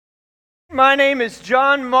My name is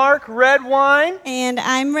John Mark Redwine. And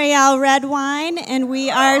I'm Rael Redwine, and we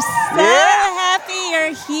are so happy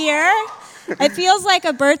you're here. It feels like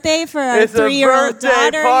a birthday for our It's 3-year-old a birthday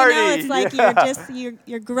daughter. party. You know, it's like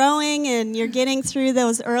you're growing and you're getting through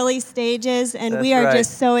those early stages, and we are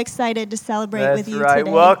just so excited to celebrate with you today. That's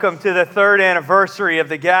right. Welcome to the 3rd anniversary of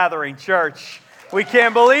the Gathering Church. We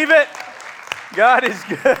can't believe it. God is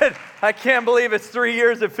good. I can't believe it's 3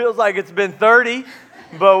 years. It feels like it's been 30.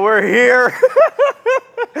 But we're here.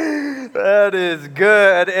 That is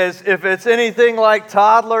good. As if it's anything like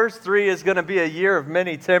toddlers, 3 is going to be a year of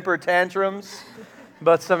many temper tantrums,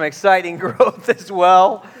 but some exciting growth as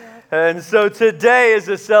well. And so today is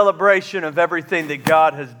a celebration of everything that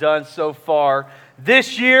God has done so far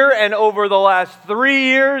this year and over the last 3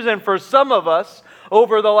 years, and for some of us,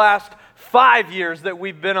 over the last 5 years that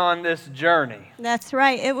we've been on this journey. That's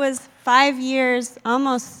right. It was 5 years,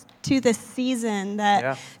 almost to the season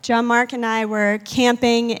that John Mark and I were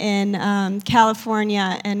camping in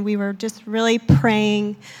California, and we were just really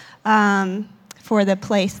praying for the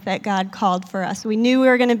place that God called for us. We knew we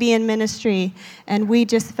were going to be in ministry, and we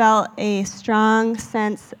just felt a strong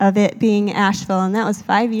sense of it being Asheville, and that was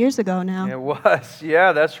 5 years ago now. It was,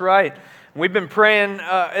 yeah, that's right. We've been praying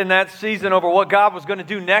in that season over what God was going to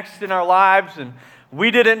do next in our lives, and we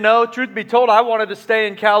didn't know. Truth be told, I wanted to stay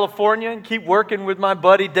in California and keep working with my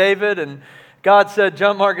buddy David. And God said,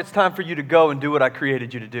 John Mark, it's time for you to go and do what I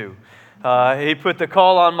created you to do. He put the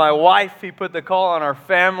call on my wife. He put the call on our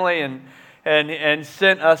family and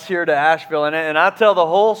sent us here to Asheville. And I'll tell the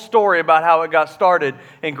whole story about how it got started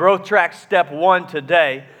in Growth Track Step 1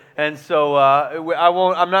 today. And so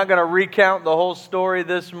I'm not going to recount the whole story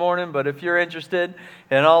this morning, but if you're interested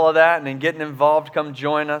in all of that and in getting involved, come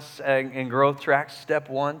join us in Growth Track Step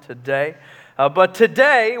 1 today. But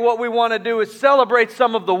today, what we want to do is celebrate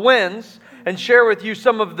some of the wins and share with you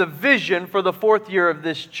some of the vision for the 4th year of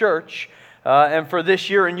this church and for this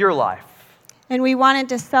year in your life. And we wanted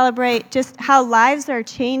to celebrate just how lives are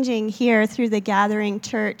changing here through the Gathering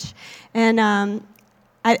Church. And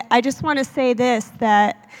I just want to say this,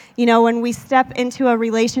 that, you know, when we step into a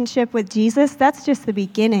relationship with Jesus, that's just the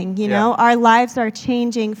beginning, you know? Our lives are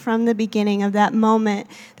changing from the beginning of that moment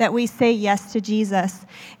that we say yes to Jesus.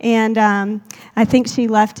 And I think she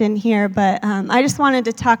left in here, but I just wanted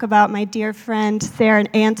to talk about my dear friend, Sarah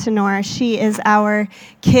Antonor. She is our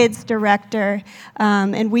kids director,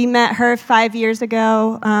 and we met her 5 years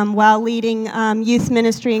ago while leading youth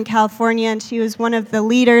ministry in California, and she was one of the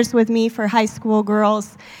leaders with me for high school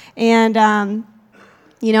girls. And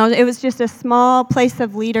you know, it was just a small place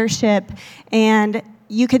of leadership, and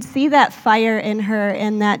you could see that fire in her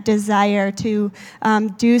and that desire to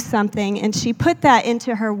do something, and she put that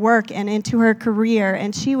into her work and into her career,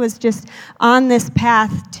 and she was just on this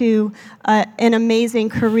path to an amazing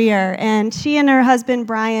career. And she and her husband,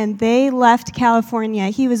 Brian, they left California.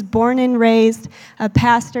 He was born and raised a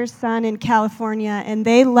pastor's son in California, and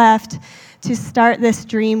they left to start this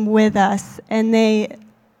dream with us, and they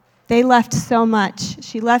left so much.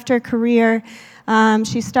 She left her career.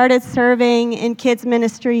 She started serving in kids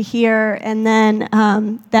ministry here, and then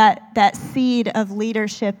that seed of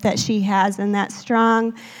leadership that she has and that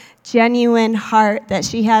strong, genuine heart that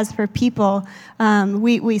she has for people,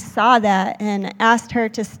 we saw that and asked her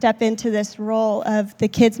to step into this role of the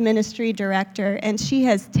kids ministry director, and she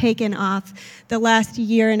has taken off the last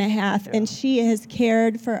year and a half, and she has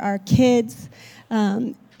cared for our kids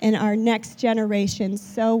and our next generation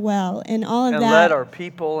so well, and all of that. And led our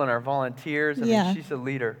people and our volunteers. I mean, she's a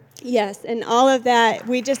leader. Yes, and all of that,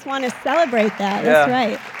 we just want to celebrate that. That's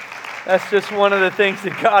right. That's just one of the things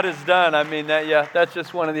that God has done. I mean, that's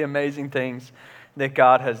just one of the amazing things that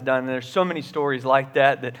God has done. And there's so many stories like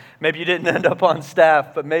that maybe you didn't end up on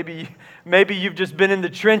staff, but maybe you've just been in the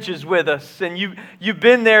trenches with us, and you've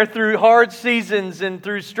been there through hard seasons and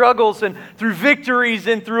through struggles and through victories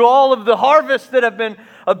and through all of the harvests that have been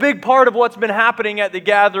a big part of what's been happening at the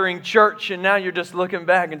Gathering Church, and now you're just looking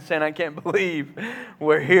back and saying, I can't believe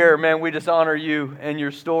we're here. Man, we just honor you and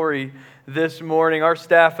your story this morning. Our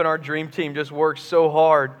staff and our dream team just worked so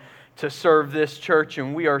hard to serve this church,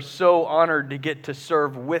 and we are so honored to get to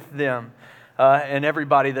serve with them and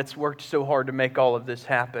everybody that's worked so hard to make all of this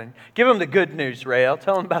happen. Give them the good news, Rael.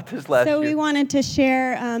 Tell them about this last year. So we wanted to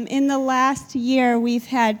share, in the last year, we've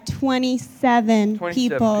had 27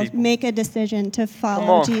 people make a decision to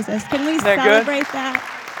follow Jesus. Can we celebrate that?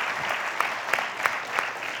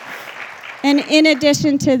 And in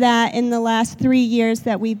addition to that, in the last 3 years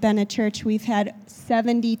that we've been a church, we've had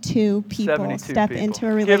 72 people step into a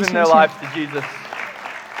relationship. Giving their lives to Jesus.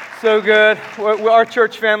 So good. Our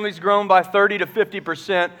church family's grown by 30 to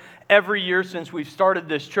 50% every year since we've started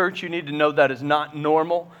this church. You need to know that is not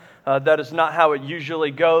normal. That is not how it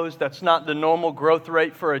usually goes. That's not the normal growth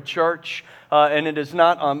rate for a church. And it is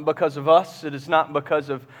not because of us. It is not because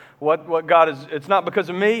of what God is. It's not because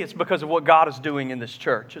of me. It's because of what God is doing in this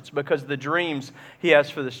church. It's because of the dreams He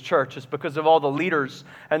has for this church. It's because of all the leaders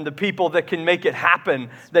and the people that can make it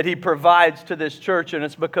happen that He provides to this church. And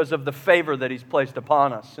it's because of the favor that He's placed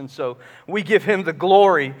upon us. And so we give Him the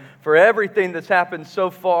glory for everything that's happened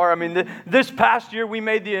so far. I mean, this past year we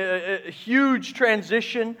made a huge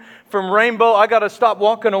transition from Rainbow. I got to stop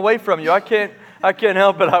walking away from you. I can't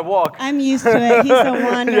help it. I walk. I'm used to it. He's a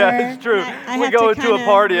wanderer. Yeah, it's true. We go to a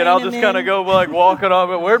party and I'll just kind of go like walking on.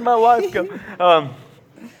 But where'd my wife go?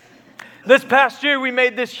 This past year we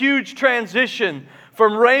made this huge transition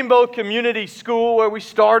from Rainbow Community School, where we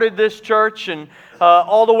started this church, and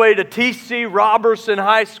all the way to T.C. Robertson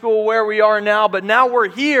High School, where we are now. But now we're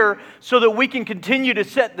here so that we can continue to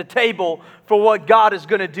set the table for what God is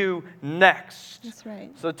going to do next. That's right.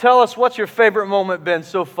 So tell us, what's your favorite moment been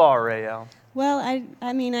so far, Rael? Well,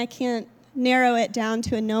 I mean, I can't narrow it down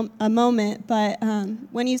to a moment, but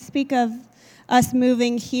when you speak of us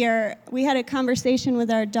moving here, we had a conversation with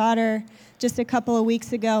our daughter just a couple of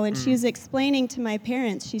weeks ago, and she was explaining to my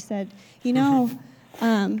parents, she said, you know,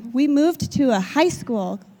 we moved to a high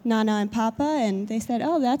school, Nana and Papa, and they said,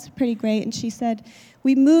 oh, that's pretty great. And she said,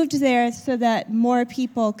 we moved there so that more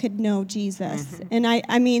people could know Jesus. And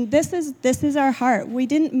I mean, this is our heart. We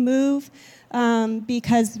didn't move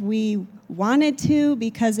because we wanted to,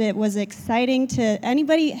 because it was exciting to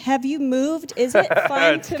anybody. Have you moved? Is it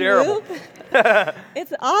fun to terrible. move?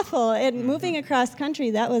 It's awful. And moving across country,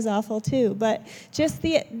 that was awful too. But just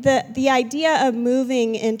the idea of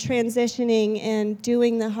moving and transitioning and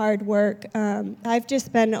doing the hard work, I've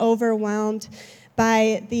just been overwhelmed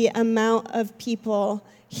by the amount of people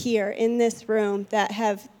here in this room that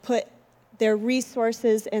have put their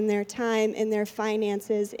resources and their time and their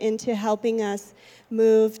finances into helping us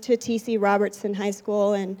move to T.C. Robertson High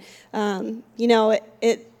School. And, you know,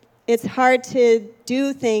 it's hard to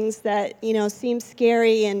do things that, you know, seem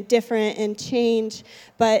scary and different and change,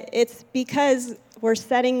 but it's because we're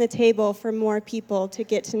setting the table for more people to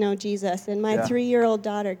get to know Jesus. And my 3-year-old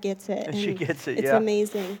daughter gets it. And she gets it, It's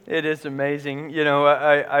amazing. It is amazing. You know,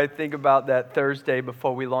 I think about that Thursday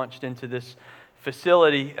before we launched into this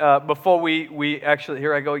facility, before we actually,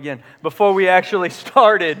 here I go again, before we actually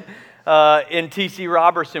started in T.C.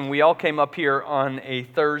 Robertson, we all came up here on a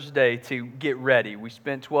Thursday to get ready. We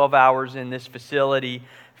spent 12 hours in this facility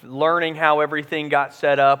learning how everything got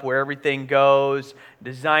set up, where everything goes,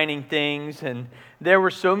 designing things, and there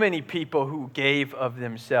were so many people who gave of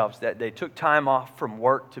themselves that they took time off from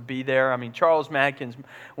work to be there. I mean, Charles Madkins,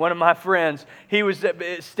 one of my friends, he was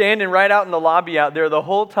standing right out in the lobby out there the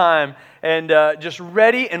whole time and just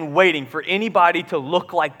ready and waiting for anybody to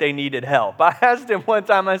look like they needed help. I asked him one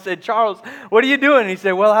time, I said, Charles, what are you doing? He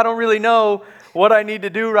said, well, I don't really know what I need to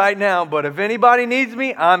do right now, but if anybody needs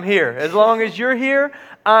me, I'm here. As long as you're here,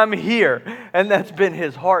 I'm here. And that's been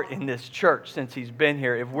his heart in this church since he's been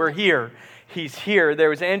here. If we're here, he's here. There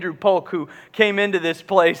was Andrew Polk, who came into this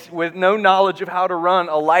place with no knowledge of how to run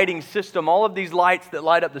a lighting system. All of these lights that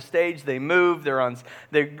light up the stage, they move. They're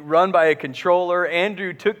run by a controller.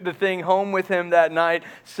 Andrew took the thing home with him that night,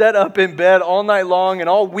 sat up in bed all night long and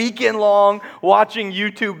all weekend long watching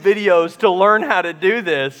YouTube videos to learn how to do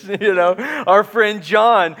this. You know, our friend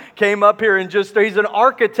John came up here and he's an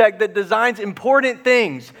architect that designs important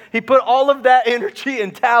things. He put all of that energy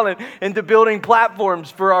and talent into building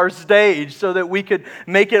platforms for our stage, so that we could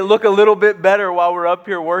make it look a little bit better while we're up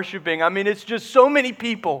here worshiping. I mean, it's just so many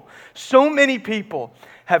people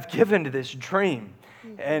have given to this dream.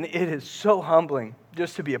 And it is so humbling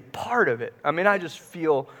just to be a part of it. I mean, I just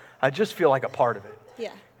feel like a part of it. Yeah.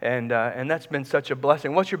 And that's been such a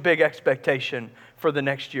blessing. What's your big expectation for the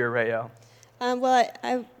next year, Rael? Well,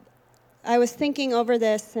 I was thinking over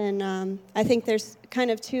this, and I think there's kind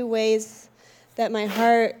of two ways that my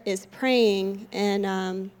heart is praying,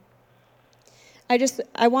 and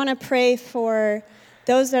I want to pray for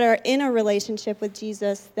those that are in a relationship with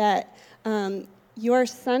Jesus, that your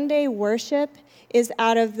Sunday worship is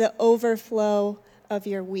out of the overflow of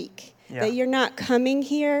your week. Yeah. That you're not coming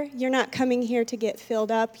here to get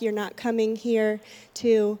filled up. You're not coming here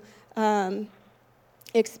to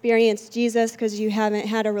experience Jesus because you haven't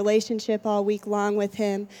had a relationship all week long with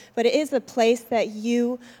him. But it is a place that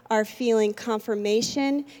you are feeling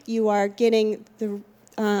confirmation. You are getting the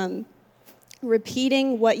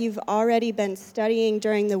repeating what you've already been studying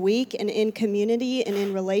during the week and in community and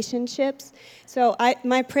in relationships. So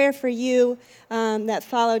my prayer for you that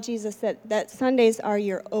follow Jesus, that Sundays are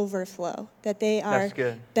your overflow, that they are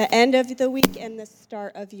the end of the week and the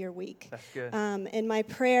start of your week. That's good. And my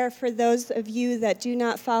prayer for those of you that do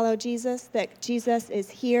not follow Jesus, that Jesus is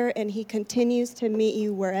here and he continues to meet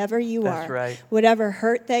you wherever you are. That's right. Whatever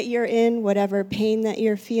hurt that you're in, whatever pain that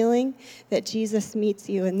you're feeling, that Jesus meets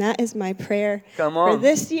you. And that is my prayer for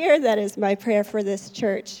this year. That is my prayer for this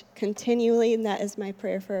church continually, and that is my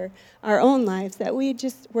prayer for our own lives, that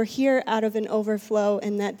we're here out of an overflow,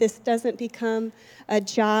 and that this doesn't become a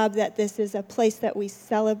job, that this is a place that we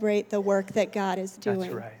celebrate the work that God is doing.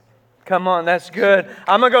 That's right. Come on, that's good.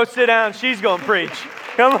 I'm going to go sit down. She's going to preach.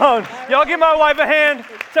 Come on. Y'all give my wife a hand.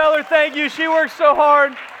 Tell her thank you. She works so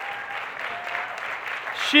hard.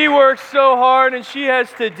 She works so hard, and she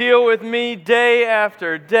has to deal with me day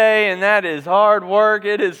after day, and that is hard work.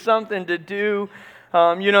 It is something to do.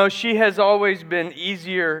 She has always been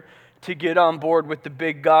easier to get on board with the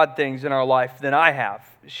big God things in our life than I have.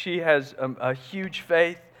 She has a huge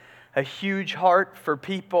faith, a huge heart for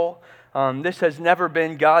people. This has never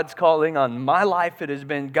been God's calling on my life. It has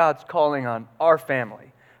been God's calling on our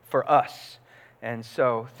family, for us. And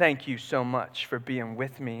so thank you so much for being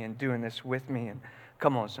with me and doing this with me. And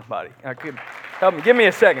come on, somebody. Help me. Give me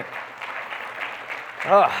a second.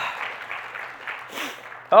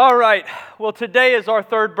 All right. Well, today is our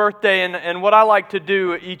third birthday, and what I like to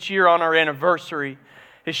do each year on our anniversary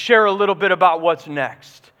is share a little bit about what's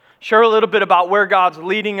next. Share a little bit about where God's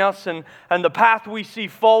leading us and the path we see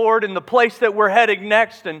forward and the place that we're heading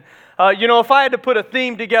next. And, if I had to put a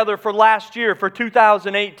theme together for last year, for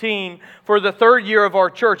 2018, for the third year of our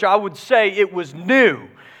church, I would say it was new,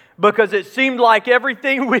 because it seemed like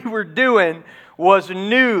everything we were doing was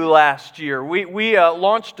new last year. We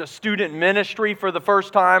launched a student ministry for the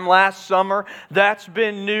first time last summer. That's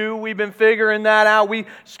been new. We've been figuring that out. We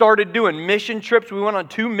started doing mission trips. We went on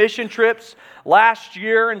 2 mission trips last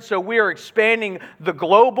year, and so we are expanding the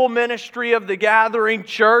global ministry of the Gathering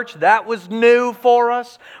Church. That was new for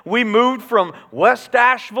us. We moved from West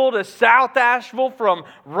Asheville to South Asheville, from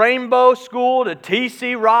Rainbow School to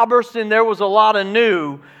T.C. Robertson. There was a lot of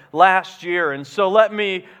new last year. And so let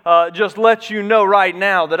me just let you know right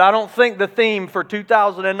now that I don't think the theme for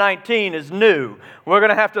 2019 is new. We're going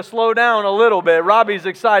to have to slow down a little bit. Robbie's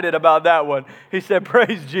excited about that one. He said,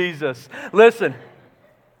 praise Jesus. Listen,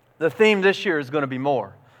 the theme this year is going to be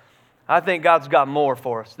more. I think God's got more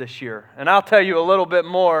for us this year. And I'll tell you a little bit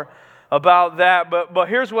more about that. But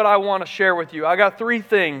here's what I want to share with you. I got 3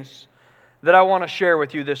 things that I want to share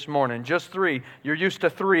with you this morning. Just 3. You're used to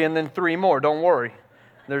 3 and then 3 more. Don't worry.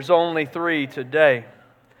 There's only 3 today.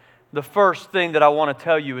 The first thing that I want to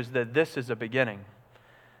tell you is that this is a beginning.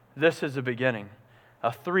 This is a beginning.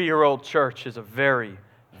 A 3-year-old church is a very,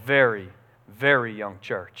 very, very young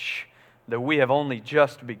church. That we have only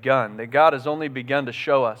just begun. That God has only begun to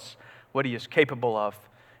show us what He is capable of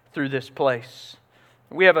through this place.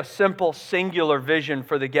 We have a simple, singular vision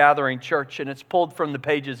for the Gathering Church, and it's pulled from the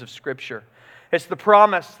pages of Scripture. It's the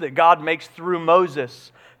promise that God makes through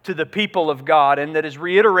Moses to the people of God, and that is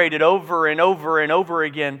reiterated over and over and over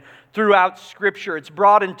again throughout Scripture. It's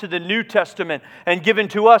brought into the New Testament and given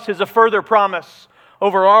to us as a further promise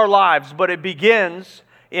over our lives, but it begins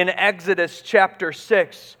in Exodus chapter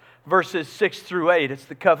 6, verses 6 through 8. It's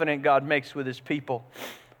the covenant God makes with His people.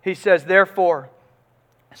 He says, therefore,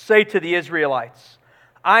 say to the Israelites,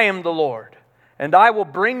 I am the Lord, and I will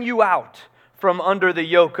bring you out from under the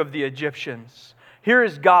yoke of the Egyptians. Here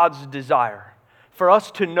is God's desire. For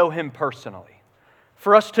us to know Him personally,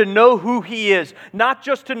 for us to know who He is, not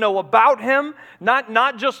just to know about Him,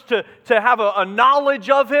 not just to have a knowledge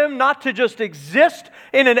of Him, not to just exist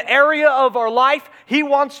in an area of our life. He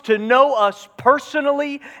wants to know us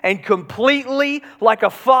personally and completely, like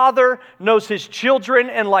a father knows his children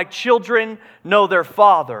and like children know their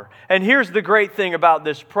father. And here's the great thing about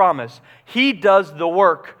this promise. He does the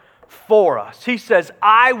work for us. He says,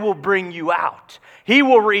 I will bring you out. He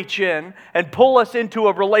will reach in and pull us into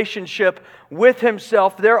a relationship with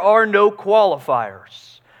Himself. There are no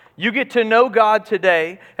qualifiers. You get to know God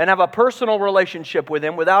today and have a personal relationship with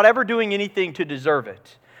Him without ever doing anything to deserve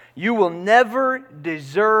it. You will never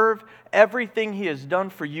deserve everything He has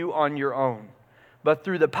done for you on your own. But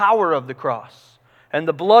through the power of the cross and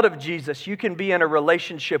the blood of Jesus, you can be in a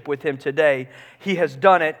relationship with Him today. He has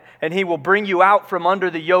done it, and He will bring you out from under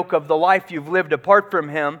the yoke of the life you've lived apart from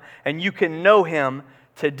Him, and you can know Him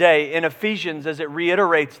today. In Ephesians, as it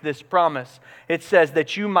reiterates this promise, it says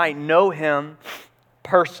that you might know Him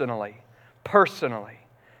personally. Personally.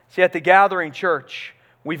 See, at the Gathering Church,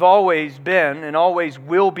 We've always been and always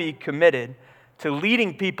will be committed to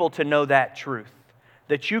leading people to know that truth,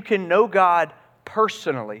 that you can know God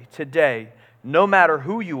personally today, no matter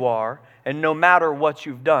who you are and no matter what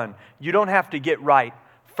you've done. You don't have to get right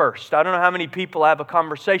first. I don't know how many people I have a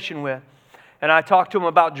conversation with, and I talk to them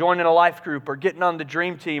about joining a life group or getting on the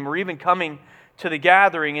dream team or even coming to the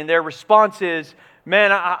gathering, and their response is,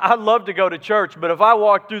 man, I'd love to go to church, but if I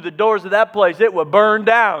walked through the doors of that place, it would burn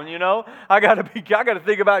down, you know? I got to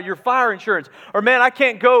think about your fire insurance. Or, man, I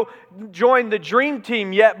can't go join the dream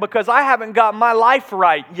team yet because I haven't got my life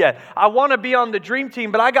right yet. I want to be on the dream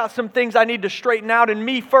team, but I got some things I need to straighten out in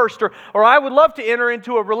me first. Or I would love to enter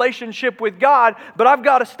into a relationship with God, but I've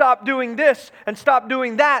got to stop doing this and stop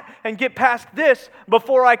doing that and get past this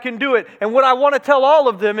before I can do it. And what I want to tell all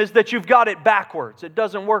of them is that you've got it backwards. It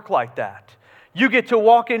doesn't work like that. You get to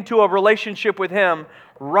walk into a relationship with Him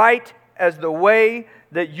right as the way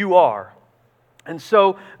that you are. And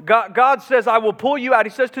so God says, I will pull you out.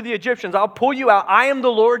 He says to the Egyptians, I'll pull you out. I am the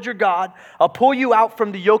Lord your God. I'll pull you out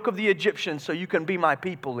from the yoke of the Egyptians so you can be my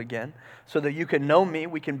people again, so that you can know me.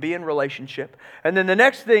 We can be in relationship. And then the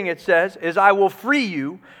next thing it says is, I will free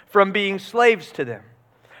you from being slaves to them.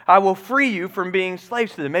 I will free you from being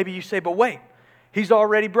slaves to them. Maybe you say, but wait, He's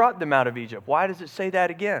already brought them out of Egypt. Why does it say that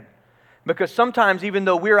again? Because sometimes, even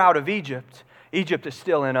though we're out of Egypt, Egypt is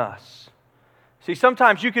still in us. See,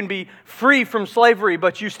 sometimes you can be free from slavery,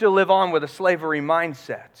 but you still live on with a slavery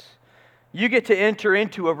mindset. You get to enter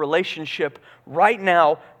into a relationship right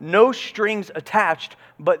now, no strings attached,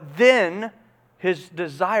 but then His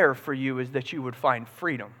desire for you is that you would find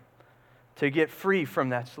freedom. To get free from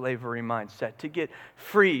that slavery mindset, to get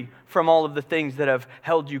free from all of the things that have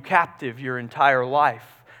held you captive your entire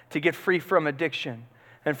life, to get free from addiction,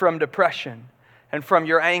 and from depression, and from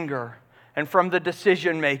your anger, and from the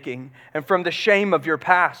decision making, and from the shame of your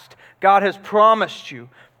past. God has promised you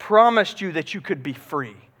that you could be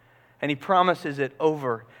free. And He promises it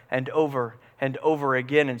over and over and over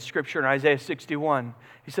again in Scripture. In Isaiah 61,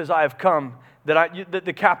 He says, I have come that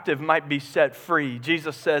the captive might be set free.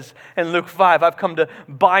 Jesus says in Luke 5, I've come to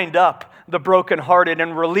bind up the brokenhearted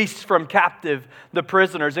and release from captive the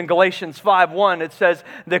prisoners. In Galatians 5:1, it says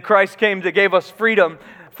that Christ came to give us freedom.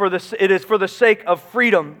 It is for the sake of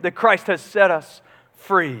freedom that Christ has set us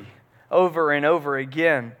free. Over and over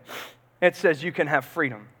again, it says you can have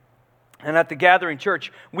freedom. And at the Gathering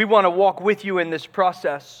Church, we want to walk with you in this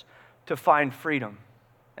process to find freedom.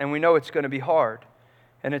 And we know it's going to be hard.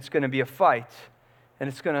 And it's going to be a fight, and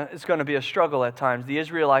it's going to be a struggle at times. The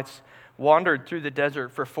Israelites wandered through the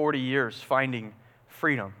desert for 40 years finding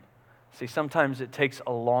freedom. See, sometimes it takes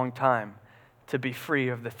a long time to be free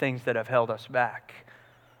of the things that have held us back,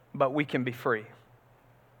 but we can be free.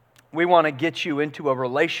 We want to get you into a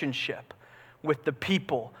relationship with the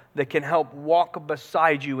people that can help walk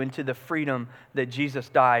beside you into the freedom that Jesus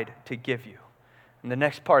died to give you. And the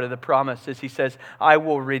next part of the promise is He says, I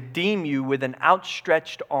will redeem you with an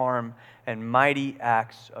outstretched arm and mighty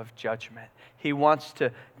acts of judgment. He wants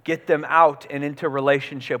to get them out and into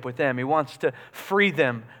relationship with them. He wants to free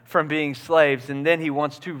them from being slaves, and then He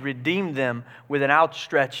wants to redeem them with an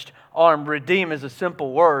outstretched arm. Redeem is a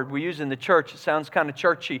simple word we use in the church. It sounds kind of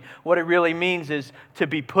churchy. What it really means is to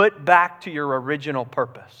be put back to your original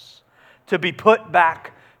purpose. To be put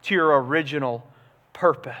back to your original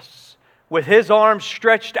purpose. With His arms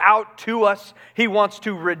stretched out to us, He wants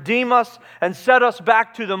to redeem us and set us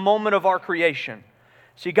back to the moment of our creation.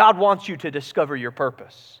 See, God wants you to discover your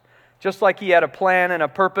purpose. Just like He had a plan and a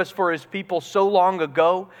purpose for His people so long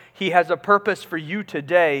ago, He has a purpose for you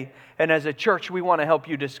today. And as a church, we want to help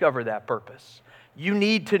you discover that purpose. You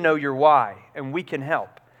need to know your why, and we can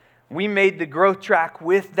help. We made the growth track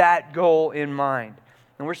with that goal in mind.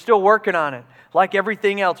 And we're still working on it. Like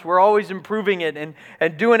everything else, we're always improving it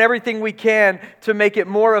and doing everything we can to make it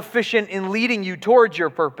more efficient in leading you towards your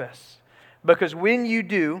purpose. Because when you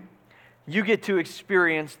do, you get to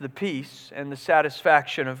experience the peace and the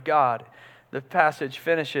satisfaction of God. The passage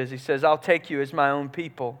finishes, He says, I'll take you as my own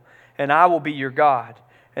people, and I will be your God.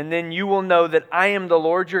 And then you will know that I am the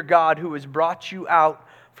Lord your God who has brought you out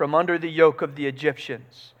from under the yoke of the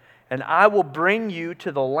Egyptians. And I will bring you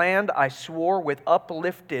to the land I swore with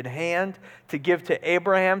uplifted hand to give to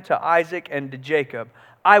Abraham, to Isaac, and to Jacob.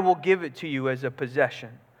 I will give it to you as a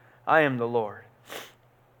possession. I am the Lord.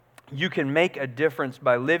 You can make a difference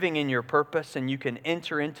by living in your purpose, and you can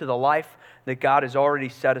enter into the life that God has already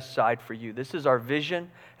set aside for you. This is our vision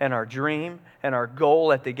and our dream and our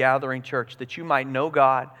goal at the Gathering Church, that you might know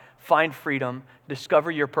God, find freedom,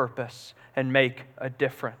 discover your purpose, and make a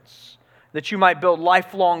difference. That you might build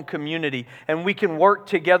lifelong community, and we can work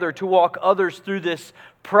together to walk others through this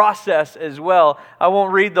process as well. I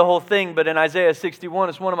won't read the whole thing, but in Isaiah 61,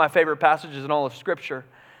 it's one of my favorite passages in all of Scripture,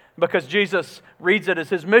 because Jesus reads it as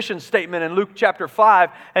his mission statement in Luke chapter 5,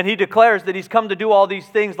 and he declares that he's come to do all these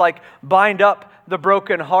things like bind up the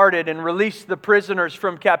brokenhearted and release the prisoners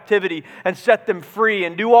from captivity and set them free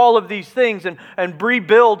and do all of these things and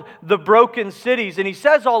rebuild the broken cities. And he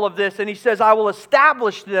says all of this, and he says, I will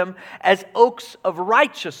establish them as oaks of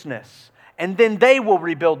righteousness, and then they will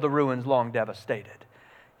rebuild the ruins long devastated.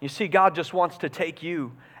 You see, God just wants to take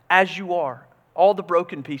you as you are, all the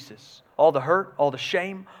broken pieces, all the hurt, all the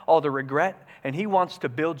shame, all the regret, and He wants to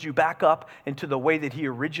build you back up into the way that He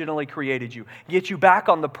originally created you. Get you back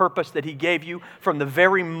on the purpose that He gave you from the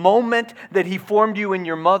very moment that He formed you in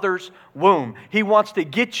your mother's womb. He wants to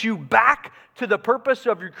get you back to the purpose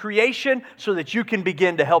of your creation so that you can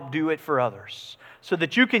begin to help do it for others. So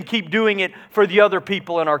that you can keep doing it for the other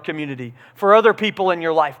people in our community, for other people in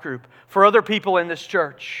your life group, for other people in this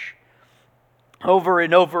church. Over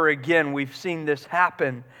and over again, we've seen this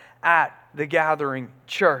happen at the Gathering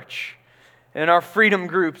Church. In our freedom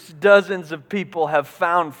groups, dozens of people have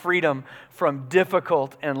found freedom from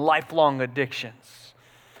difficult and lifelong addictions.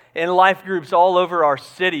 In life groups all over our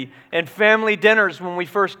city, and family dinners when we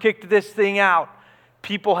first kicked this thing out,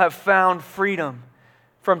 people have found freedom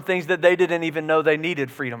from things that they didn't even know they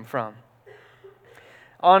needed freedom from.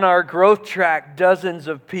 On our growth track, dozens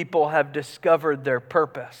of people have discovered their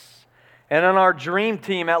purpose. And on our dream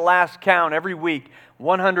team at last count, every week,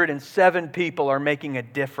 107 people are making a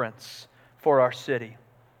difference for our city.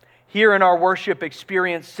 Here in our worship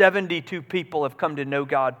experience, 72 people have come to know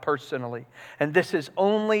God personally. And this is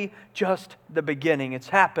only just the beginning. It's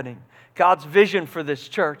happening. God's vision for this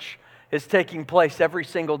church is taking place every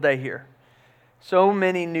single day here. So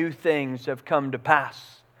many new things have come to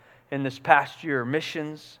pass in this past year.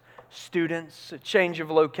 Missions, students, a change of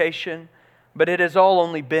location. But it has all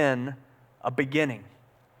only been a beginning.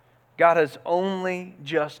 God has only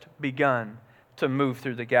just begun to move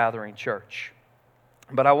through the Gathering Church.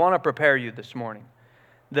 But I want to prepare you this morning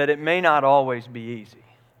that it may not always be easy.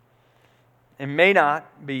 It may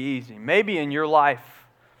not be easy. Maybe in your life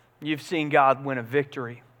you've seen God win a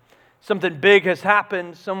victory. Something big has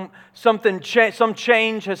happened. Some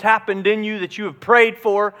change has happened in you that you have prayed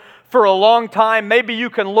for a long time. Maybe you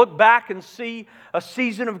can look back and see a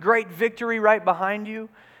season of great victory right behind you,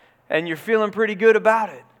 and you're feeling pretty good about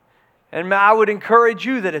it. And I would encourage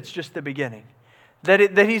you that it's just the beginning.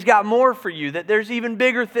 That He's got more for you. That there's even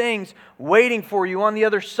bigger things waiting for you on the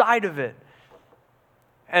other side of it.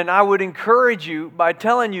 And I would encourage you by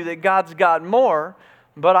telling you that God's got more.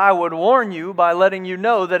 But I would warn you by letting you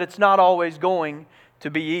know that it's not always going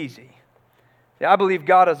to be easy. See, I believe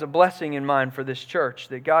God has a blessing in mind for this church.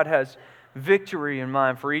 That God has victory in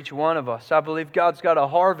mind for each one of us. I believe God's got a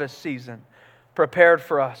harvest season prepared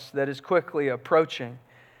for us that is quickly approaching.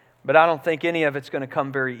 But I don't think any of it's going to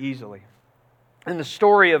come very easily. In the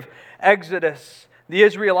story of Exodus, the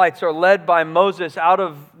Israelites are led by Moses out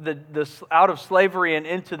of slavery and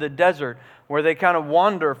into the desert, where they kind of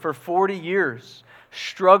wander for 40 years,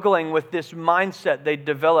 struggling with this mindset they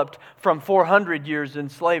developed from 400 years in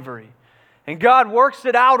slavery. And God works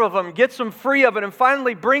it out of them, gets them free of it, and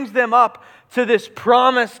finally brings them up to this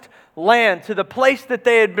promised land, to the place that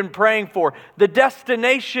they had been praying for, the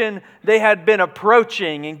destination they had been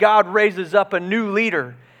approaching. And God raises up a new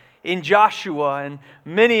leader in Joshua, and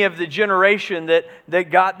many of the generation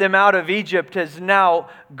that got them out of Egypt has now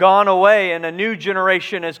gone away, and a new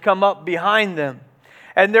generation has come up behind them.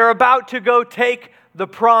 And they're about to go take the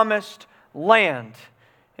promised land.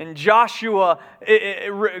 And Joshua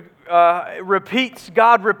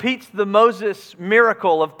God repeats the Moses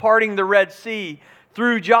miracle of parting the Red Sea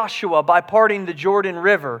through Joshua by parting the Jordan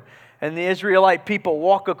River. And the Israelite people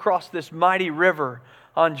walk across this mighty river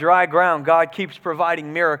on dry ground. God keeps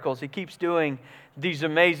providing miracles. He keeps doing these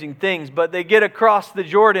amazing things. But they get across the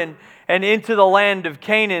Jordan and into the land of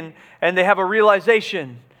Canaan, and they have a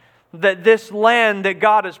realization that this land that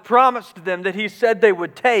God has promised them, that He said they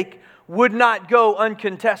would take, would not go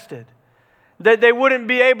uncontested. That they wouldn't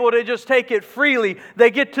be able to just take it freely.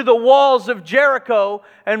 They get to the walls of Jericho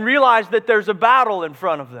and realize that there's a battle in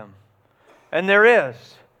front of them. And there is.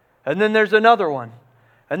 And then there's another one.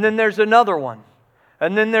 And then there's another one.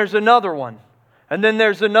 And then there's another one. And then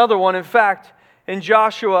there's another one. In fact, in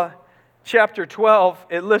Joshua chapter 12,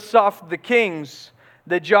 it lists off the kings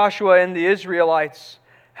that Joshua and the Israelites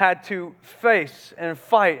had to face and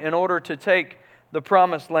fight in order to take the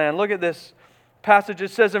promised land. Look at this passage. It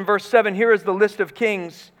says in verse 7, here is the list of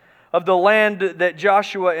kings of the land that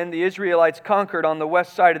Joshua and the Israelites conquered on the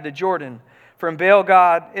west side of the Jordan, from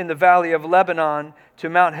Baal-gad in the valley of Lebanon to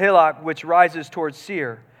Mount Hilak, which rises towards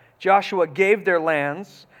Seir. Joshua gave their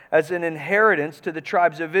lands as an inheritance to the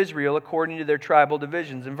tribes of Israel according to their tribal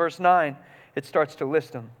divisions. In verse 9, it starts to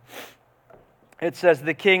list them. It says,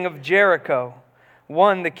 the king of Jericho,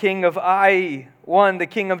 1, the king of Ai, 1, the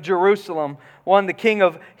king of Jerusalem, 1, the king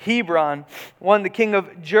of Hebron, 1, the king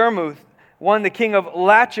of Jarmuth, 1, the king of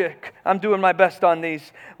Lachish. I'm doing my best on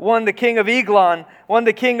these. 1, the king of Eglon, 1,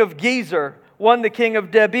 the king of Gezer, 1, the king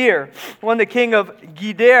of Debir, 1, the king of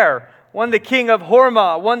Geder, 1, the king of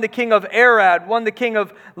Hormah, 1, the king of Arad, 1, the king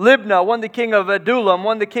of Libnah, 1, the king of Adullam,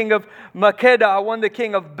 1, the king of Makkedah, 1, the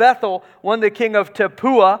king of Bethel, 1, the king of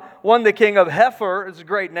Tepuah, 1, the king of Hefer. It's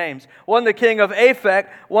great names. 1, the king of Aphek,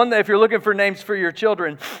 1, if you're looking for names for your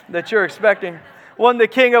children that you're expecting. 1, the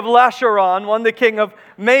king of Lasharon, 1, the king of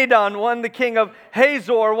Madon, 1, the king of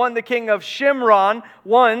Hazor, 1, the king of Shimron,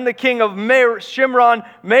 1, the king of Shimron,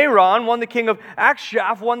 Meron, 1, the king of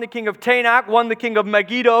Akshaph, 1, the king of Tanakh, 1, the king of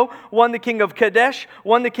Megiddo, 1, the king of Kadesh,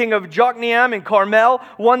 1, the king of Jokneam and Carmel,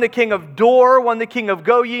 1, the king of Dor, 1, the king of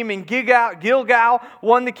Goyim and Gilgal,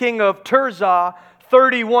 1, the king of Tirzah,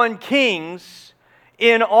 31 kings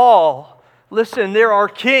in all. Listen, there are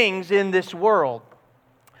kings in this world.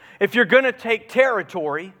 If you're going to take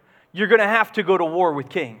territory, you're going to have to go to war with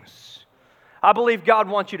kings. I believe God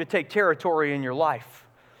wants you to take territory in your life.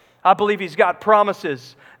 I believe He's got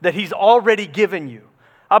promises that He's already given you.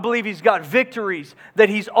 I believe He's got victories that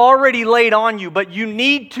He's already laid on you, but you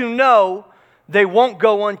need to know they won't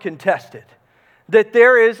go uncontested. That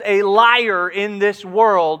there is a liar in this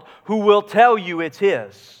world who will tell you it's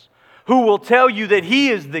his. Who will tell you that he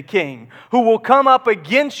is the king, who will come up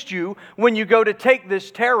against you when you go to take this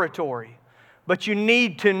territory. But you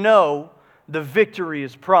need to know the victory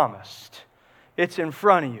is promised. It's in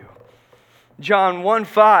front of you. John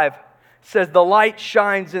 1:5 says, the light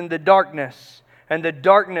shines in the darkness, and the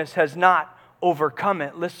darkness has not overcome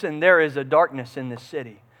it. Listen, there is a darkness in this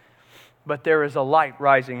city, but there is a light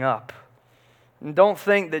rising up. And don't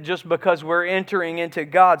think that just because we're entering into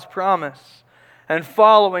God's promise and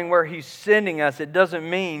following where He's sending us, it doesn't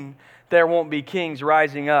mean there won't be kings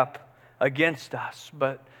rising up against us.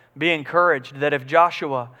 But be encouraged that if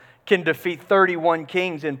Joshua can defeat 31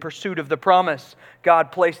 kings in pursuit of the promise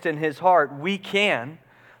God placed in his heart, we can,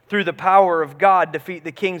 through the power of God, defeat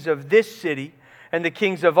the kings of this city and the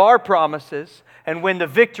kings of our promises and win the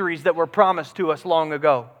victories that were promised to us long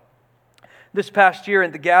ago. This past year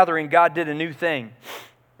in the gathering, God did a new thing.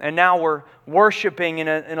 And now we're worshiping in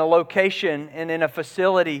a location and in a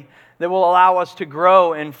facility that will allow us to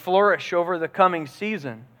grow and flourish over the coming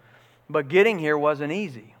season. But getting here wasn't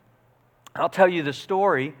easy. I'll tell you the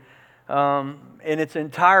story in its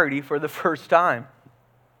entirety for the first time.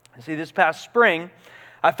 See, this past spring,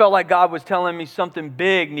 I felt like God was telling me something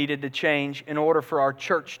big needed to change in order for our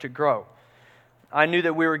church to grow. I knew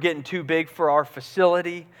that we were getting too big for our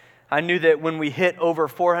facility. I knew that when we hit over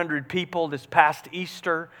 400 people this past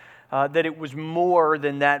Easter, that it was more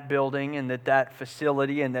than that building and that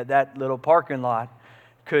facility and that little parking lot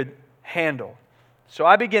could handle. So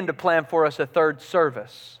I began to plan for us a third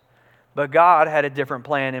service. But God had a different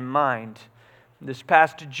plan in mind. This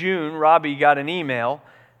past June, Robbie got an email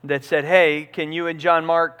that said, hey, can you and John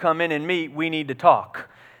Mark come in and meet? We need to talk.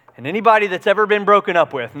 And anybody that's ever been broken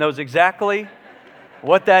up with knows exactly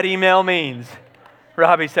what that email means.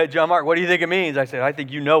 Robbie said, John Mark, what do you think it means? I said, I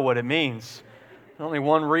think you know what it means. There's only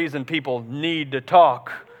one reason people need to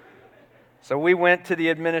talk. So we went to the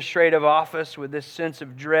administrative office with this sense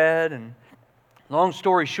of dread. And long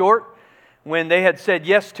story short, when they had said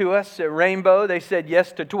yes to us at Rainbow, they said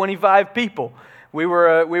yes to 25 people. We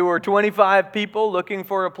were 25 people looking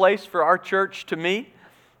for a place for our church to meet.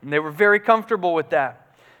 And they were very comfortable with that.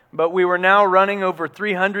 But we were now running over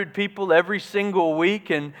 300 people every single week,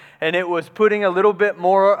 and it was putting a little bit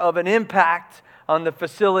more of an impact on the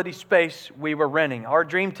facility space we were renting. Our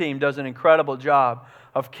dream team does an incredible job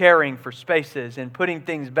of caring for spaces and putting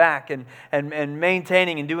things back and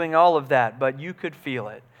maintaining and doing all of that. But you could feel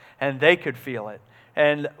it, and they could feel it.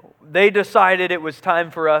 And they decided it was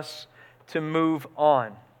time for us to move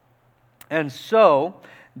on. And so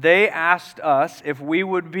they asked us if we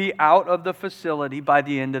would be out of the facility by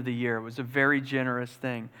the end of the year. It was a very generous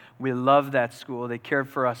thing. We loved that school. They cared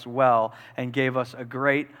for us well and gave us a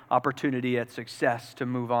great opportunity at success to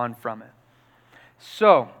move on from it.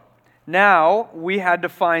 So now we had to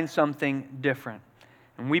find something different.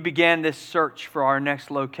 And we began this search for our next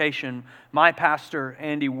location. My pastor,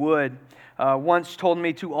 Andy Wood, once told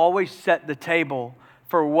me to always set the table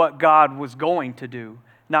for what God was going to do,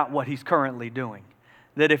 not what He's currently doing.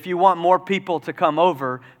 that if you want more people to come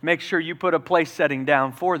over, make sure you put a place setting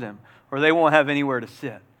down for them, or they won't have anywhere to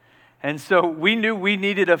sit. And so we knew we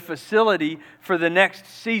needed a facility for the next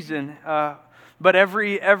season, but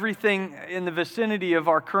everything in the vicinity of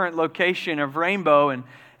our current location of Rainbow and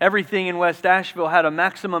everything in West Asheville had a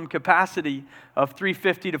maximum capacity of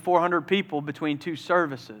 350 to 400 people between two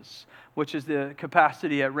services, which is the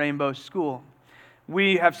capacity at Rainbow School.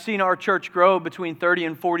 We have seen our church grow between 30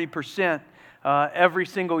 and 40% every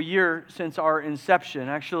single year since our inception.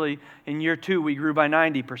 Actually, in year 2, we grew by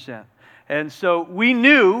 90%. And so we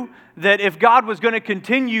knew that if God was going to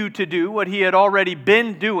continue to do what He had already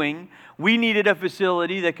been doing, we needed a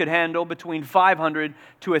facility that could handle between 500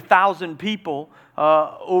 to 1,000 people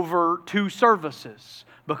over 2 services,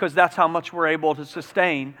 because that's how much we're able to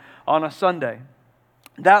sustain on a Sunday.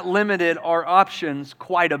 That limited our options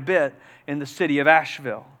quite a bit in the city of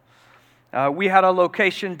Asheville. We had a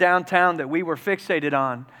location downtown that we were fixated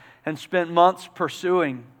on and spent months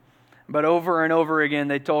pursuing. But over and over again,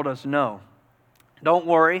 they told us no. Don't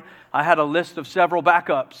worry, I had a list of several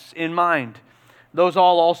backups in mind. Those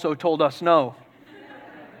all also told us no.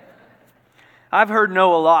 I've heard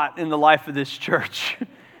no a lot in the life of this church.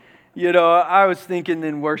 I was thinking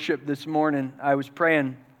in worship this morning, I was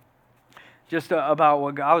praying just about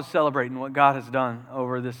what I was celebrating, what God has done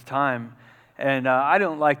over this time. And I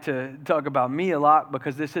don't like to talk about me a lot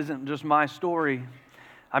because this isn't just my story.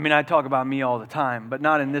 I mean, I talk about me all the time, but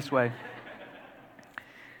not in this way.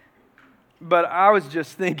 But I was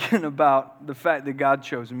just thinking about the fact that God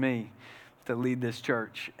chose me to lead this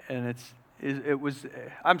church. And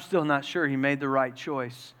I'm still not sure He made the right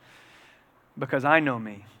choice because I know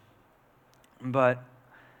me. But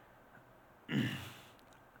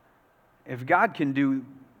if God can do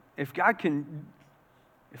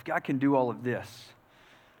all of this,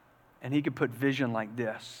 and He could put vision like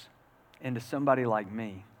this into somebody like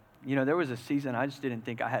me. There was a season I just didn't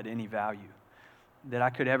think I had any value, that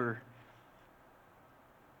I could ever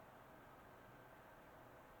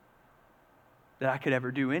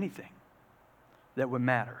do anything that would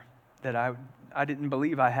matter, that I didn't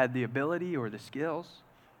believe I had the ability or the skills.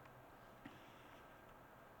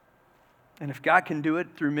 And if God can do it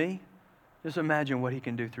through me, just imagine what He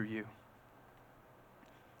can do through you.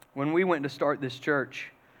 When we went to start this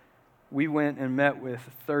church, we went and met with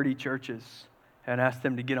 30 churches and asked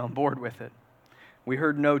them to get on board with it. We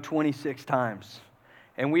heard no 26 times.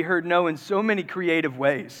 And we heard no in so many creative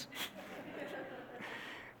ways.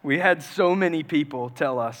 We had so many people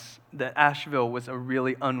tell us that Asheville was a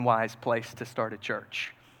really unwise place to start a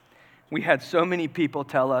church. We had so many people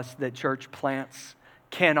tell us that church plants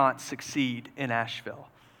cannot succeed in Asheville.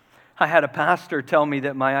 I had a pastor tell me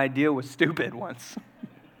that my idea was stupid once.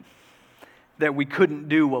 That we couldn't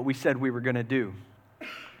do what we said we were going to do.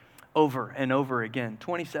 Over and over again,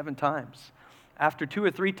 27 times. After 2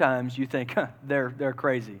 or 3 times, you think, they're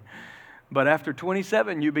crazy. But after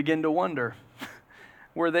 27, you begin to wonder,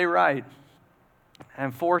 were they right?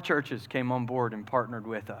 And 4 churches came on board and partnered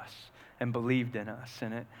with us and believed in us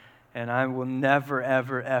in it. And I will never,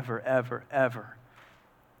 ever, ever, ever, ever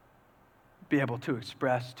be able to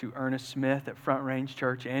express to Ernest Smith at Front Range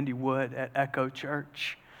Church, Andy Wood at Echo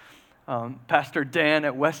Church, Pastor Dan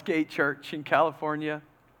at Westgate Church in California,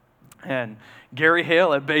 and Gary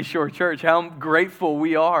Hale at Bayshore Church, how grateful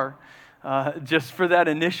we are just for that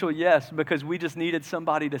initial yes, because we just needed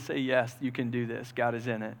somebody to say, yes, you can do this. God is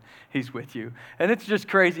in it. He's with you. And it's just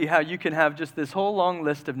crazy how you can have just this whole long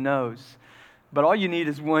list of no's, but all you need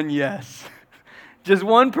is one yes. Just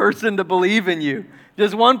one person to believe in you.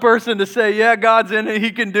 Just one person to say, yeah, God's in it,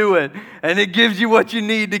 He can do it. And it gives you what you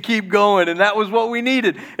need to keep going. And that was what we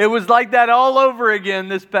needed. It was like that all over again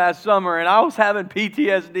this past summer. And I was having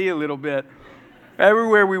PTSD a little bit.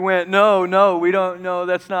 Everywhere we went, no, we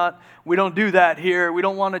don't do that here. We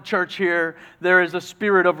don't want a church here. There is a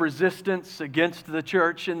spirit of resistance against the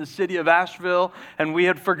church in the city of Asheville, and we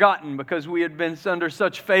had forgotten because we had been under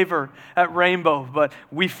such favor at Rainbow. But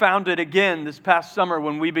we found it again this past summer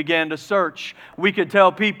when we began to search. We could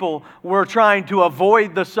tell people we're trying to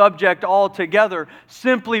avoid the subject altogether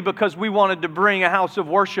simply because we wanted to bring a house of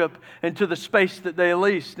worship into the space that they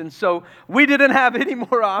leased. And so we didn't have any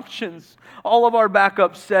more options. All of our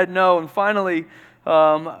backups said no, and finally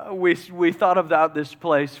we thought about this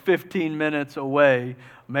place 15 minutes away,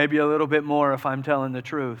 maybe a little bit more if I'm telling the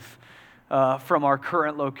truth, from our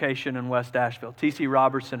current location in West Asheville. T.C.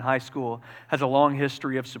 Robertson High School has a long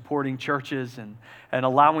history of supporting churches and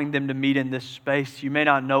allowing them to meet in this space. You may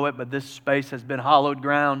not know it, but this space has been hallowed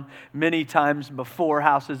ground many times before.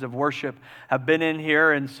 Houses of worship have been in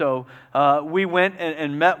here. And so we went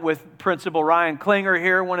and met with Principal Ryan Klinger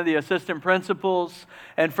here, one of the assistant principals.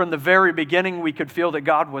 And from the very beginning, we could feel that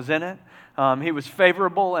God was in it. He was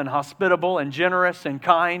favorable and hospitable and generous and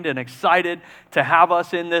kind and excited to have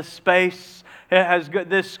us in this space.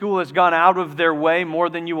 This school has gone out of their way more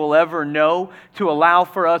than you will ever know to allow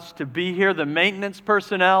for us to be here. The maintenance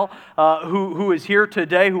personnel who is here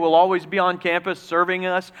today, who will always be on campus serving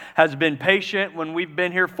us, has been patient when we've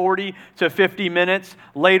been here 40 to 50 minutes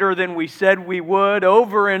later than we said we would,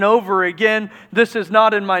 over and over again. This is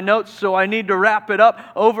not in my notes, so I need to wrap it up.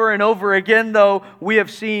 Over and over again, though, we have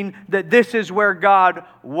seen that this is where God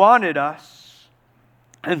wanted us.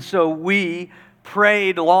 And so we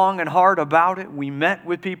prayed long and hard about it. We met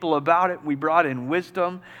with people about it. We brought in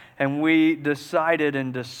wisdom, and we decided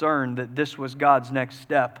and discerned that this was God's next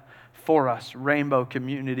step for us, Rainbow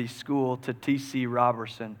Community School to T.C.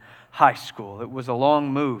 Robertson High School. It was a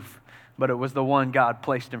long move, but it was the one God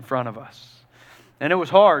placed in front of us. And it was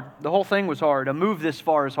hard. The whole thing was hard. A move this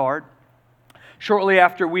far is hard. Shortly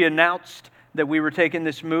after we announced that we were taking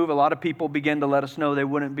this move, a lot of people began to let us know they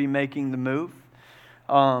wouldn't be making the move.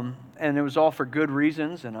 And it was all for good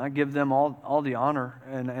reasons, and I give them all the honor,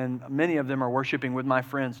 and many of them are worshiping with my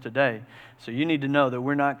friends today. So you need to know that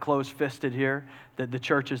we're not close-fisted here, that the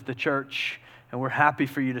church is the church, and we're happy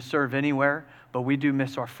for you to serve anywhere, but we do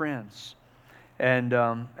miss our friends. And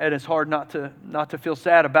it's hard not to feel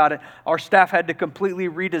sad about it. Our staff had to completely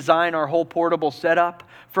redesign our whole portable setup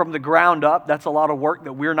from the ground up. That's a lot of work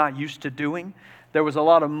that we're not used to doing. There was a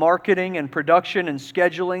lot of marketing and production and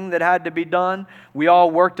scheduling that had to be done. We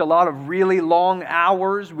all worked a lot of really long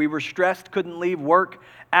hours. We were stressed, couldn't leave work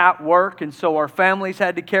at work, and so our families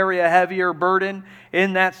had to carry a heavier burden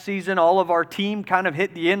in that season. All of our team kind of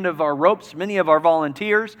hit the end of our ropes. Many of our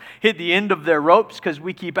volunteers hit the end of their ropes because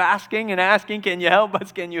we keep asking and asking, can you help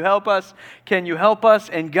us? Can you help us? Can you help us?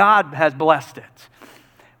 And God has blessed it.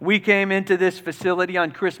 We came into this facility on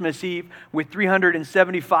Christmas Eve with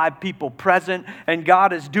 375 people present, and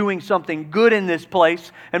God is doing something good in this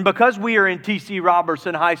place. And because we are in T.C.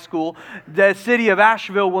 Robertson High School, the city of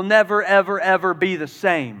Asheville will never, ever, ever be the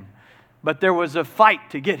same. But there was a fight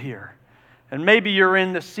to get here. And maybe you're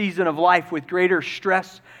in the season of life with greater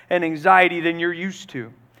stress and anxiety than you're used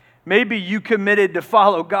to. Maybe you committed to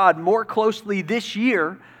follow God more closely this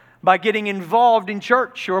year by getting involved in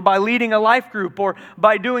church, or by leading a life group, or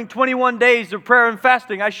by doing 21 days of prayer and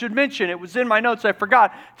fasting. I should mention, it was in my notes, I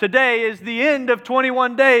forgot. Today is the end of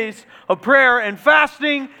 21 days of prayer and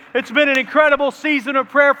fasting. It's been an incredible season of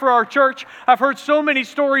prayer for our church. I've heard so many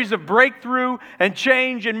stories of breakthrough and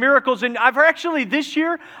change and miracles. And this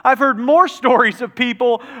year, I've heard more stories of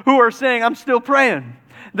people who are saying, I'm still praying.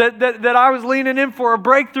 That I was leaning in for a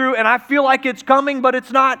breakthrough, and I feel like it's coming, but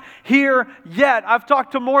it's not here yet. I've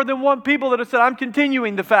talked to more than one people that have said, I'm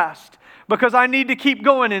continuing to fast because I need to keep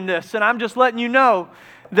going in this. And I'm just letting you know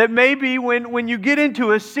that maybe when you get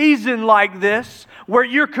into a season like this, where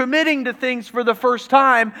you're committing to things for the first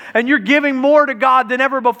time, and you're giving more to God than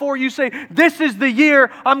ever before, you say, this is the year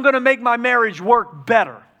I'm going to make my marriage work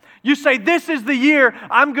better. You say, this is the year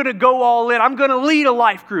I'm going to go all in. I'm going to lead a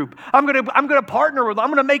life group. I'm going to partner with them.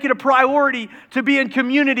 I'm going to make it a priority to be in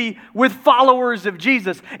community with followers of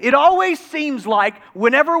Jesus. It always seems like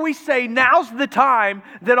whenever we say now's the time,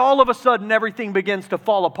 that all of a sudden everything begins to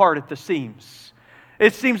fall apart at the seams.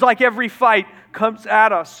 It seems like every fight comes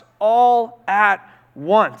at us all at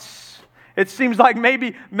once. It seems like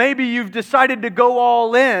maybe you've decided to go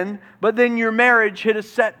all in, but then your marriage hit a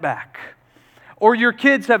setback. Or your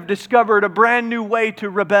kids have discovered a brand new way to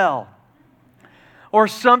rebel. Or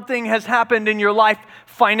something has happened in your life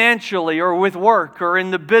financially or with work or in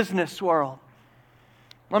the business world.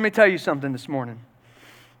 Let me tell you something this morning.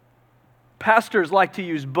 Pastors like to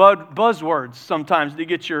use buzzwords sometimes to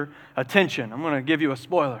get your attention. I'm going to give you a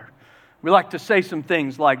spoiler. We like to say some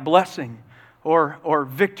things like blessing or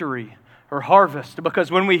victory or harvest, because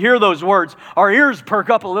when we hear those words, our ears perk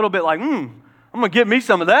up a little bit like, I'm going to get me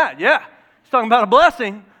some of that, yeah. Talking about a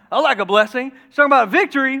blessing. I like a blessing. He's talking about a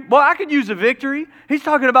victory. Well, I could use a victory. He's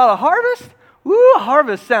talking about a harvest. Woo, a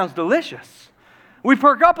harvest sounds delicious. We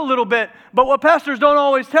perk up a little bit, but what pastors don't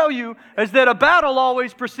always tell you is that a battle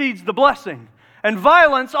always precedes the blessing, and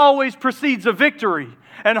violence always precedes a victory,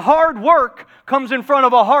 and hard work comes in front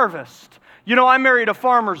of a harvest. You know, I married a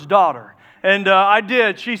farmer's daughter, And I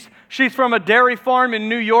did. She's from a dairy farm in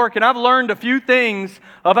New York, and I've learned a few things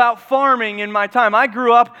about farming in my time. I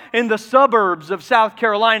grew up in the suburbs of South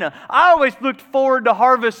Carolina. I always looked forward to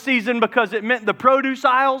harvest season because it meant the produce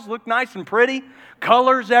aisles looked nice and pretty.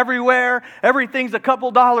 Colors everywhere. Everything's a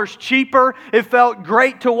couple dollars cheaper. It felt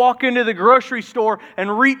great to walk into the grocery store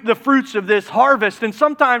and reap the fruits of this harvest. And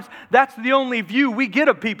sometimes that's the only view we get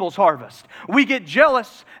of people's harvest. We get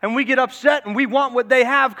jealous and we get upset and we want what they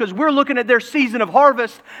have because we're looking at their season of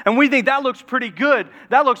harvest and we think that looks pretty good.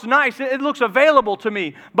 That looks nice. It looks available to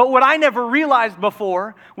me. But what I never realized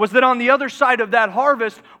before was that on the other side of that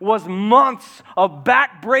harvest was months of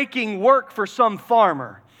back-breaking work for some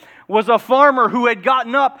farmer. Was a farmer who had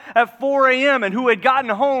gotten up at 4 a.m. and who had gotten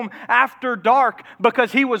home after dark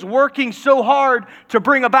because he was working so hard to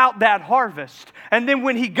bring about that harvest. And then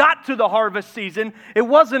when he got to the harvest season, it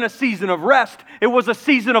wasn't a season of rest. It was a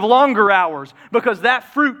season of longer hours because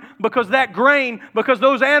that fruit, because that grain, because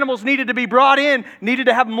those animals needed to be brought in, needed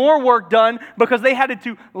to have more work done because they had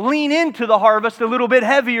to lean into the harvest a little bit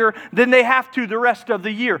heavier than they have to the rest of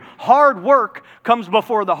the year. Hard work comes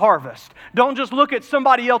before the harvest. Don't just look at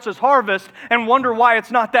somebody else's harvest and wonder why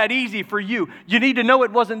it's not that easy for you. You need to know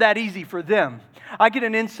it wasn't that easy for them. I get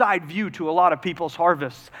an inside view to a lot of people's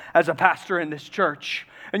harvests as a pastor in this church.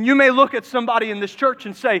 And you may look at somebody in this church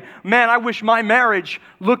and say, man, I wish my marriage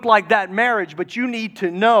looked like that marriage, but you need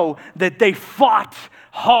to know that they fought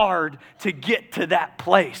hard to get to that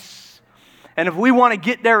place. And if we want to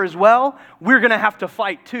get there as well, we're going to have to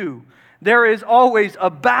fight too. There is always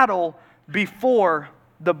a battle before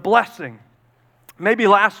the blessing. Maybe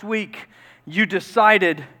last week you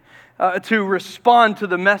decided to respond to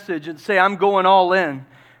the message and say, I'm going all in.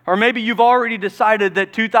 Or maybe you've already decided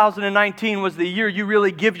that 2019 was the year you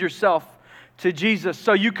really give yourself to Jesus.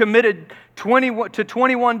 So you committed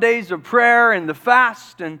 21 days of prayer and the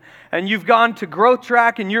fast, and you've gone to Growth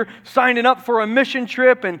Track, and you're signing up for a mission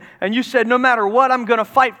trip, and you said, no matter what, I'm going to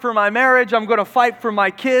fight for my marriage, I'm going to fight for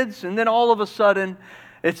my kids, and then all of a sudden,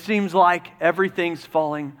 it seems like everything's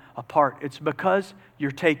falling apart. It's because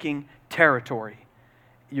you're taking territory.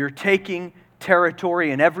 You're taking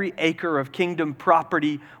territory, and every acre of kingdom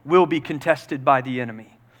property will be contested by the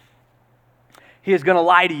enemy. He is going to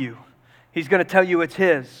lie to you. He's going to tell you it's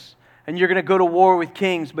his. And you're going to go to war with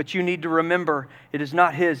kings, but you need to remember it is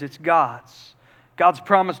not his, it's God's. God's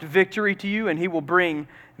promised victory to you, and he will bring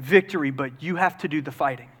victory, but you have to do the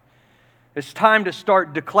fighting. It's time to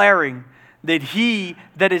start declaring that he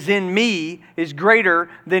that is in me is greater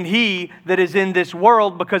than he that is in this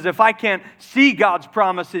world, because if I can't see God's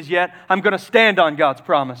promises yet, I'm going to stand on God's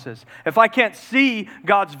promises. If I can't see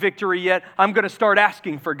God's victory yet, I'm going to start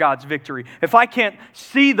asking for God's victory. If I can't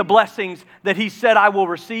see the blessings that he said I will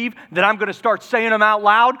receive, then I'm going to start saying them out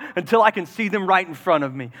loud until I can see them right in front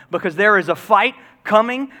of me, because there is a fight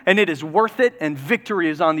coming and it is worth it, and victory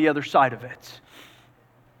is on the other side of it.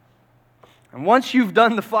 And once you've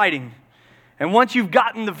done the fighting, and once you've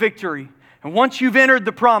gotten the victory, and once you've entered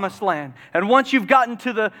the promised land, and once you've gotten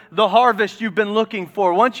to the harvest you've been looking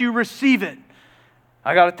for, once you receive it,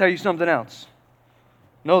 I got to tell you something else.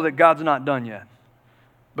 Know that God's not done yet,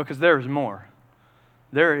 because there is more.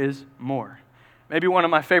 There is more. Maybe one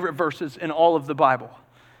of my favorite verses in all of the Bible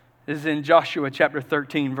is in Joshua chapter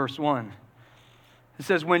 13, verse 1. It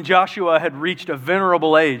says, when Joshua had reached a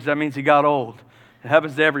venerable age, that means he got old. It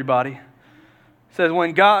happens to everybody. It says,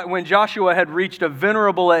 when Joshua had reached a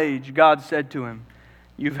venerable age, God said to him,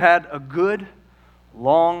 you've had a good,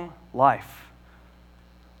 long life,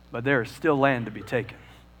 but there is still land to be taken.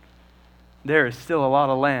 There is still a lot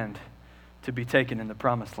of land to be taken in the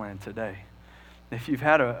promised land today. If you've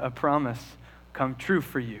had a promise come true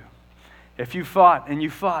for you, if you fought and you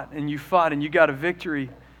fought and you fought and you got a victory,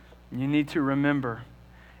 you need to remember,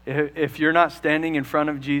 if you're not standing in front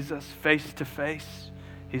of Jesus face to face,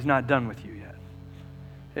 he's not done with you yet.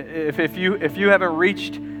 If you haven't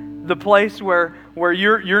reached the place where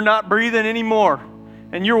you're not breathing anymore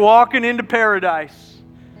and you're walking into paradise,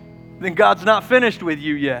 then God's not finished with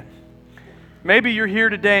you yet. Maybe you're here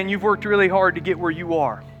today and you've worked really hard to get where you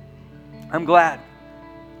are. I'm glad,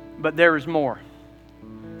 but there is more.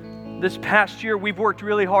 This past year, we've worked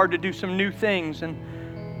really hard to do some new things, and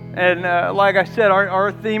like I said,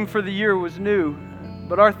 our theme for the year was new,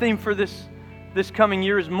 but our theme for this coming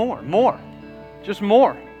year is more. Just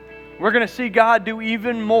more. We're going to see God do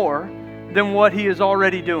even more than what he is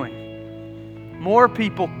already doing. More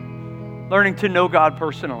people learning to know God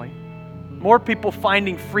personally. More people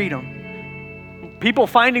finding freedom. People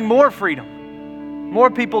finding more freedom. More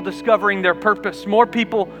people discovering their purpose. More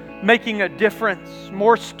people making a difference.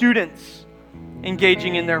 More students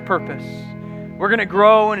engaging in their purpose. We're going to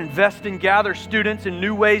grow and invest and gather students in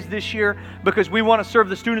new ways this year because we want to serve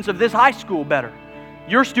the students of this high school better,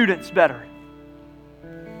 your students better.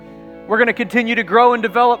 We're going to continue to grow and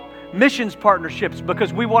develop missions partnerships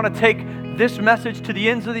because we want to take this message to the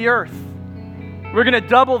ends of the earth. We're going to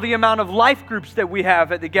double the amount of life groups that we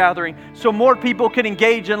have at the gathering so more people can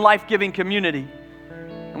engage in life-giving community.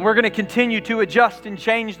 And we're going to continue to adjust and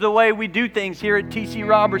change the way we do things here at TC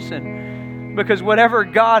Robertson. Because whatever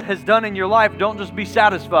God has done in your life, don't just be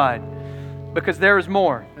satisfied, because there is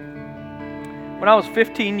more. When I was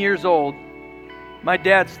 15 years old, my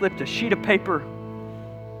dad slipped a sheet of paper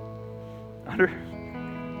under.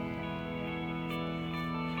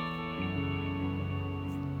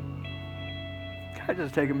 Can I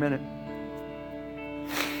just take a minute?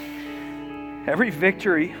 Every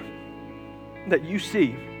victory that you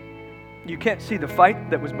see, you can't see the fight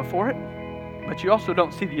that was before it, but you also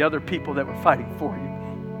don't see the other people that were fighting for you.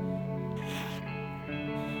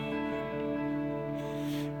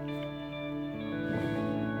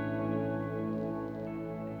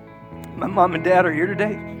 My mom and dad are here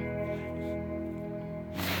today.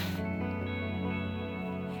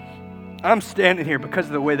 I'm standing here because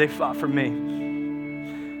of the way they fought for me.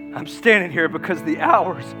 I'm standing here because of the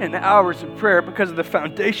hours and hours of prayer, because of the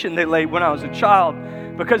foundation they laid when I was a child,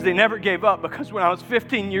 because they never gave up, because when I was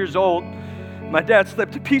 15 years old, my dad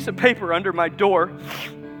slipped a piece of paper under my door,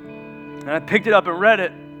 and I picked it up and read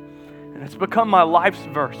it, and it's become my life's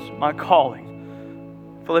verse, my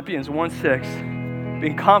calling. Philippians 1:6,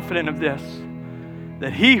 being confident of this,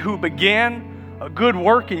 that he who began a good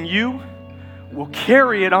work in you will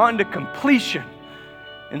carry it on to completion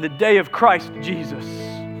in the day of Christ Jesus.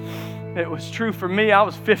 It was true for me. I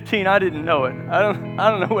was 15. I didn't know it. I don't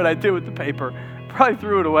know what I did with the paper. Probably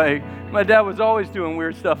threw it away. My dad was always doing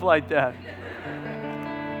weird stuff like that.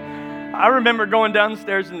 I remember going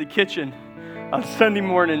downstairs in the kitchen on Sunday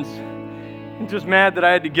mornings and just mad that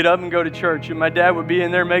I had to get up and go to church. And my dad would be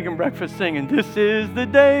in there making breakfast singing, "This is the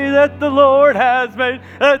day that the Lord has made,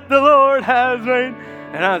 that the Lord has made."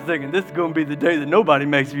 And I was thinking, this is going to be the day that nobody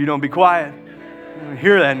makes if you don't be quiet. I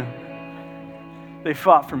hear that. They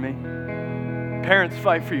fought for me. Parents,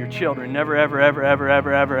 fight for your children. Never, ever, ever, ever,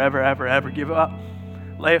 ever, ever, ever, ever, ever give up.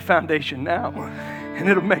 Lay a foundation now, and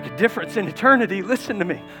it'll make a difference in eternity. Listen to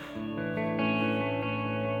me.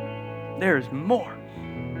 There is more.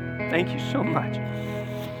 Thank you so much.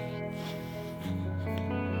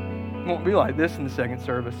 It won't be like this in the second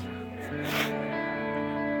service.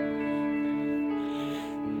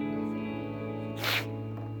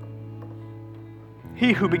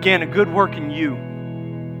 He who began a good work in you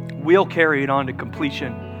will carry it on to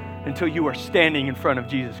completion until you are standing in front of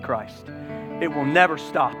Jesus Christ. It will never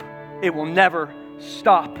stop. It will never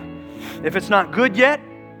stop. If it's not good yet,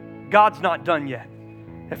 God's not done yet.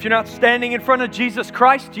 If you're not standing in front of Jesus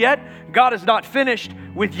Christ yet, God is not finished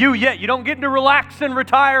with you yet. You don't get to relax and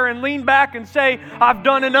retire and lean back and say, I've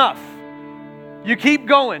done enough. You keep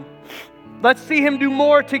going. Let's see Him do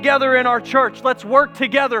more together in our church. Let's work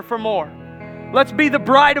together for more. Let's be the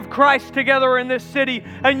bride of Christ together in this city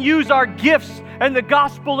and use our gifts and the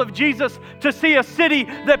gospel of Jesus to see a city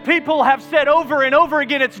that people have said over and over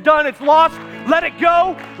again, it's done, it's lost, let it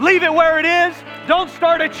go, leave it where it is. Don't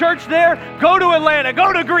start a church there. Go to Atlanta,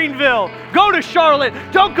 go to Greenville, go to Charlotte,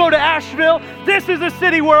 don't go to Asheville. This is a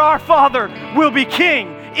city where our Father will be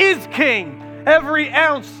King, is King. Every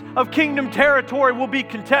ounce of kingdom territory will be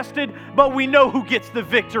contested, but we know who gets the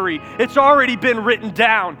victory. It's already been written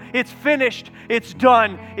down. It's finished. It's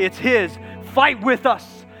done. It's His. Fight with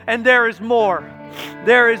us, and there is more.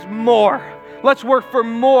 There is more. Let's work for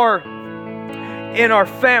more in our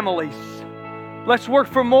families. Let's work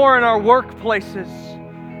for more in our workplaces.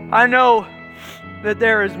 I know that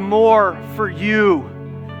there is more for you.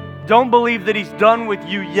 Don't believe that He's done with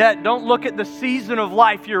you yet. Don't look at the season of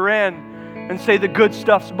life you're in and say the good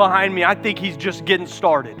stuff's behind me. I think He's just getting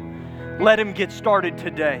started. Let Him get started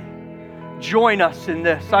today. Join us in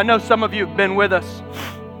this. I know some of you have been with us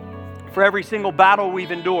for every single battle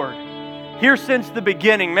we've endured. Here since the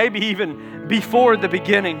beginning, maybe even before the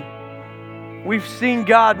beginning, we've seen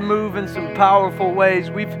God move in some powerful ways.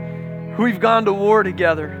 We've gone to war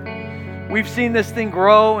together. We've seen this thing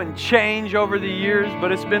grow and change over the years,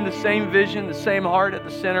 but it's been the same vision, the same heart at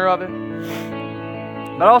the center of it.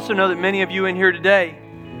 But I also know that many of you in here today,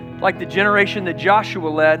 like the generation that Joshua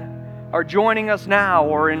led, are joining us now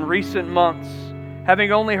or in recent months,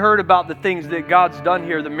 having only heard about the things that God's done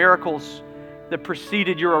here, the miracles that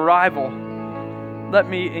preceded your arrival. Let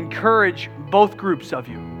me encourage both groups of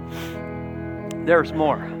you. There's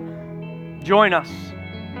more. Join us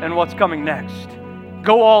in what's coming next.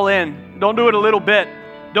 Go all in. Don't do it a little bit.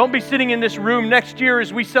 Don't be sitting in this room next year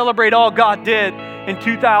as we celebrate all God did in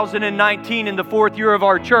 2019 in the 4th year of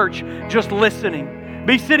our church, just listening.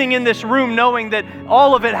 Be sitting in this room knowing that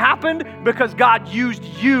all of it happened because God used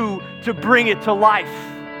you to bring it to life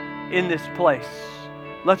in this place.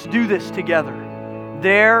 Let's do this together.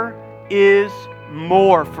 There is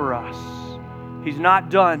more for us. He's not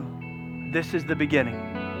done. This is the beginning.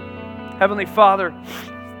 Heavenly Father,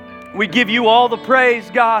 we give you all the praise,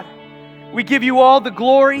 God. We give you all the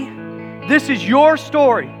glory. This is your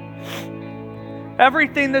story.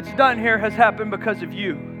 Everything that's done here has happened because of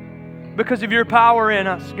you, because of your power in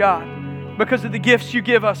us, God, because of the gifts you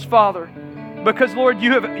give us, Father, because, Lord,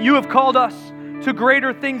 you have called us to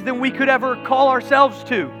greater things than we could ever call ourselves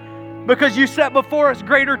to, because you set before us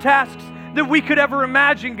greater tasks than we could ever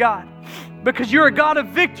imagine, God, because you're a God of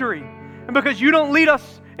victory, and because you don't lead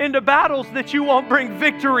us into battles that you won't bring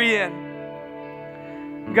victory in.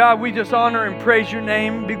 God, we just honor and praise your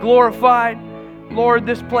name. Be glorified. Lord,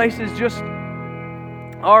 this place is just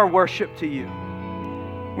our worship to you.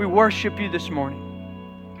 We worship you this morning.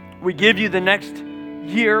 We give you the next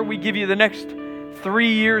year. We give you the next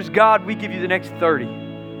 3 years. God, we give you the next 30.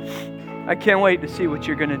 I can't wait to see what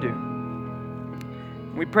you're going to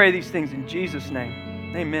do. We pray these things in Jesus'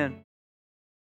 name. Amen.